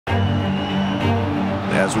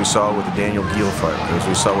as we saw with the Daniel Giel fight, as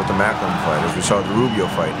we saw with the Macklin fight, as we saw with the Rubio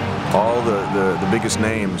fight, all the biggest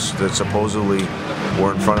names that supposedly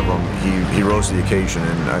were in front of him, he rose to the occasion,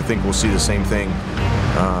 and I think we'll see the same thing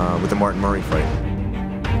with the Martin Murray fight.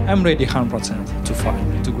 I'm ready 100% to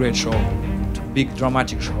fight, to great show, to big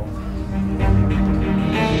dramatic show.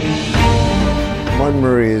 Martin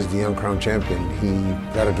Murray is the uncrowned champion. He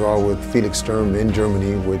got a draw with Felix Sturm in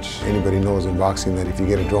Germany, which anybody knows in boxing that if you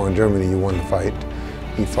get a draw in Germany, you won the fight.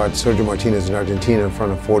 He fought Sergio Martinez in Argentina in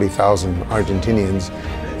front of 40,000 Argentinians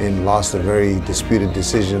and lost a very disputed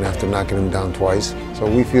decision after knocking him down twice. So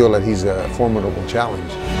we feel that he's a formidable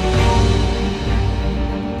challenge.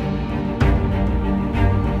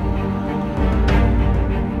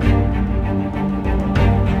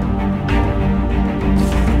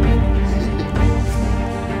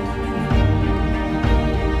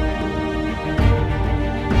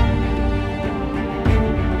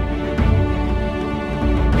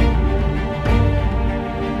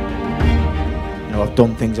 I've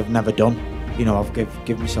done things I've never done. I've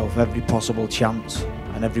given myself every possible chance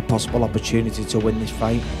and every possible opportunity to win this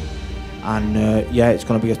fight. And yeah, it's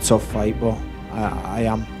going to be a tough fight, but I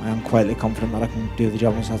am quietly confident that I can do the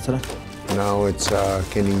job on Saturday. Now it's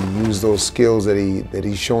can he use those skills that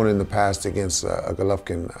he's shown in the past against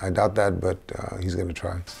Golovkin? I doubt that, but he's going to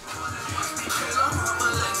try.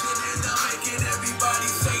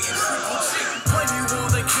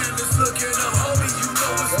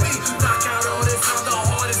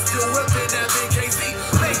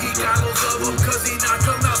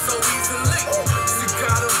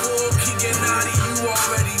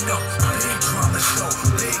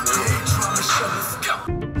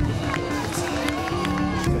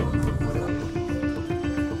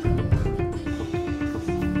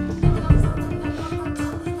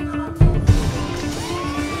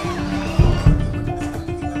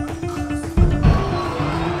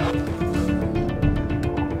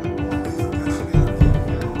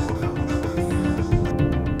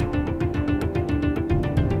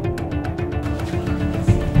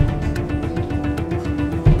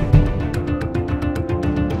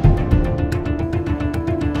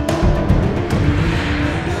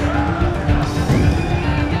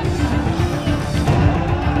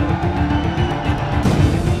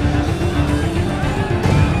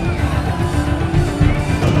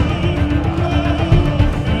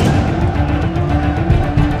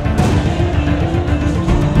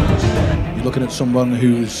 Looking at someone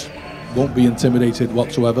who won't be intimidated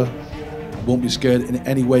whatsoever, won't be scared in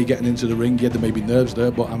any way getting into the ring. Yeah, there may be nerves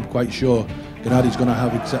there, but I'm quite sure Gennady's going to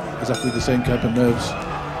have exactly the same type of nerves.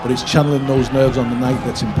 But it's channeling those nerves on the night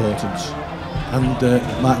that's important.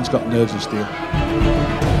 And Martin's got nerves of steel.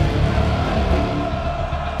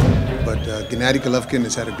 But Gennady Golovkin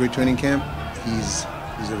has had a great training camp. He's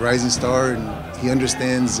a rising star, and he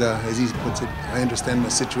understands, as he puts it, I understand my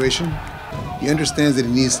situation. He understands that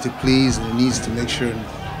he needs to please and he needs to make sure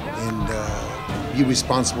and be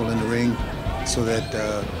responsible in the ring so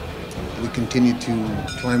that we continue to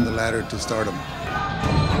climb the ladder to stardom.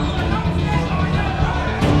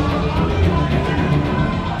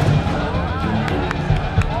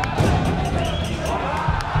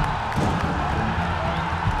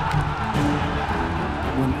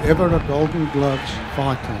 Whenever a Golden Gloves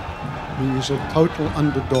fighter who is a total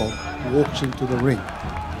underdog walks into the ring,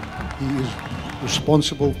 he is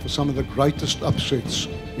responsible for some of the greatest upsets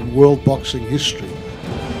in world boxing history.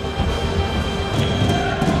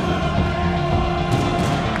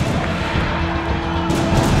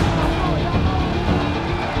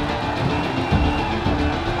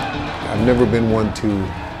 I've never been one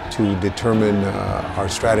to determine our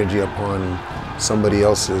strategy upon somebody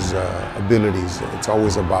else's abilities. It's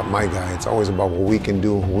always about my guy. It's always about what we can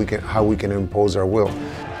do, how we can impose our will.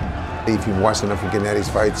 If you've watched enough of Gennady's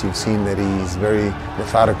fights, you've seen that he's very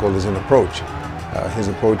methodical in his approach. His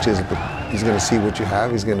approach is he's going to see what you have,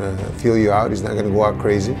 he's going to feel you out, he's not going to go out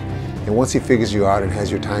crazy. And once he figures you out and has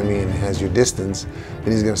your timing and has your distance,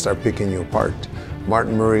 then he's going to start picking you apart.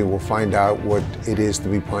 Martin Murray will find out what it is to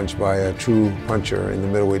be punched by a true puncher in the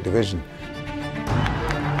middleweight division.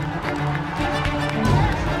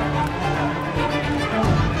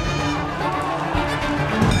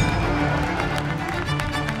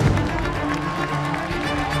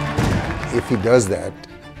 If he does that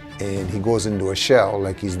and he goes into a shell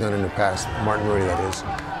like he's done in the past, Martin Murray that is,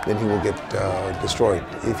 then he will get destroyed.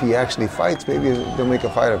 If he actually fights, maybe they'll make a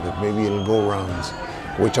fight of it. Maybe it'll go rounds,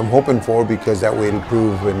 which I'm hoping for because that way it'll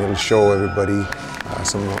prove and it'll show everybody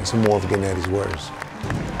some more of Gennady's wares.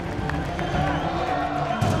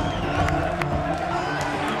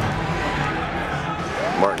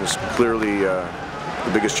 Martin's clearly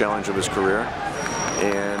the biggest challenge of his career.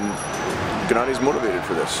 And Gennady's motivated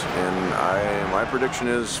for this, and my prediction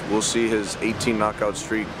is we'll see his 18 knockout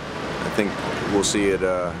streak. I think we'll see it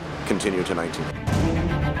continue to 19.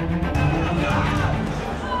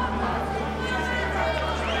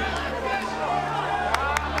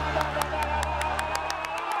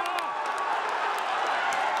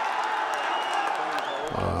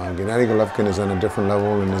 Gennady Golovkin is on a different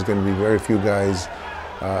level, and there's going to be very few guys,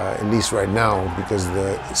 at least right now, because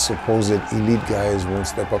the supposed elite guys won't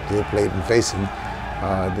step up to the plate and face him.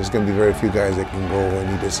 There's going to be very few guys that can go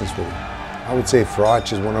any distance with him. I would say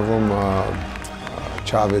Frach is one of them.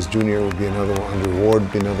 Chavez Jr. would be another one. Andre Ward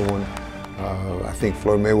would be another one. I think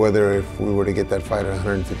Floyd Mayweather, if we were to get that fight at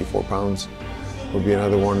 154 pounds, would be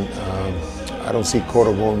another one. I don't see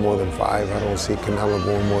Cotto going more than 5. I don't see Canelo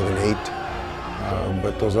going more than 8.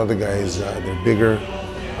 But those other guys, they're bigger,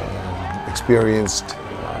 experienced,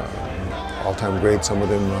 all-time greats. Some of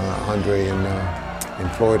them, Andre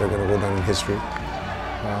and Floyd, are going to go down in history.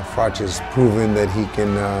 Frach has proven that he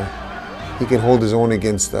can hold his own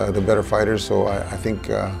against the better fighters. So I think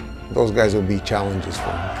those guys will be challenges for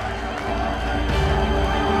him.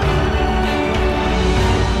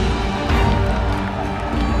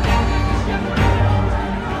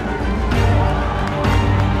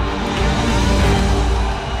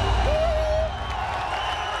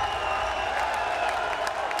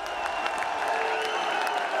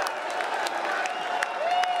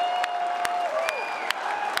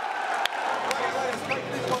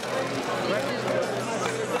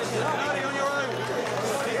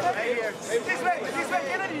 This way,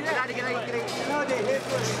 Gennady,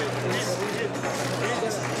 Gennady.